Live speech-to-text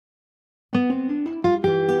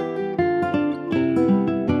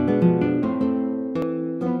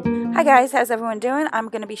Hi guys, how's everyone doing? I'm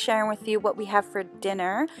going to be sharing with you what we have for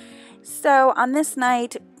dinner. So on this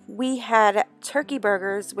night we had turkey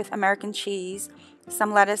burgers with American cheese,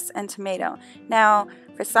 some lettuce and tomato. Now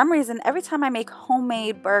for some reason every time I make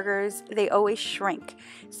homemade burgers they always shrink.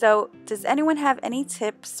 So does anyone have any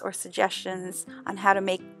tips or suggestions on how to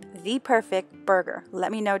make the perfect burger?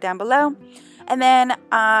 Let me know down below. And then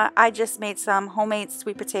I just made some homemade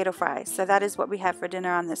sweet potato fries. So that is what we have for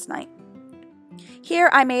dinner on this night. Here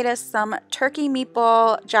I made us some turkey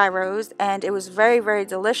meatball gyros and it was very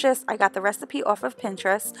delicious. I got the recipe off of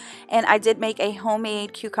Pinterest and I did make a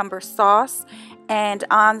homemade cucumber sauce, and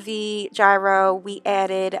on the gyro we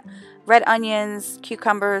added red onions,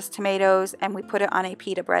 cucumbers, tomatoes, and we put it on a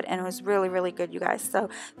pita bread and it was really good, you guys. So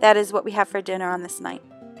that is what we have for dinner on this night.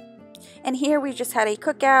 And here we just had a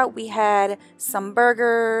cookout. We had some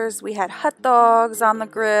burgers, we had hot dogs on the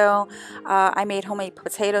grill. I made homemade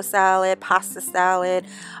potato salad, pasta salad.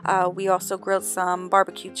 We also grilled some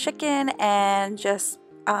barbecue chicken and just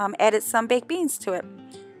added some baked beans to it.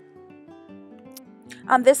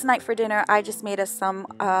 On this night for dinner, I just made us some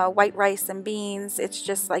white rice and beans. It's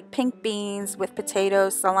just like pink beans with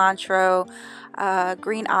potatoes, cilantro,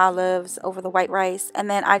 green olives over the white rice. And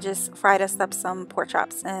then I just fried us up some pork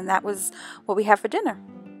chops. And that was what we have for dinner.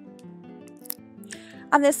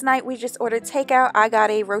 On this night, we just ordered takeout. I got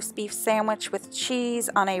a roast beef sandwich with cheese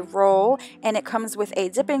on a roll, and it comes with a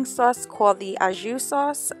dipping sauce called the au jus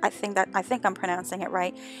sauce. I think I'm pronouncing it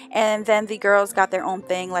right. And then the girls got their own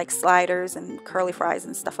thing like sliders and curly fries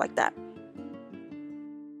and stuff like that.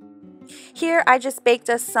 Here I just baked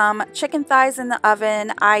us some chicken thighs in the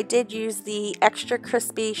oven. I did use the extra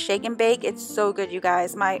crispy shake and bake. It's so good, you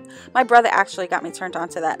guys. My brother actually got me turned on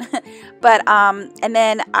to that. But and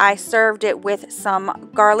then I served it with some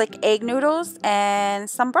garlic egg noodles and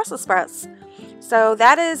some Brussels sprouts. So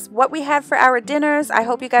that is what we had for our dinners. I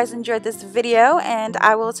hope you guys enjoyed this video and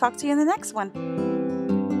I will talk to you in the next one.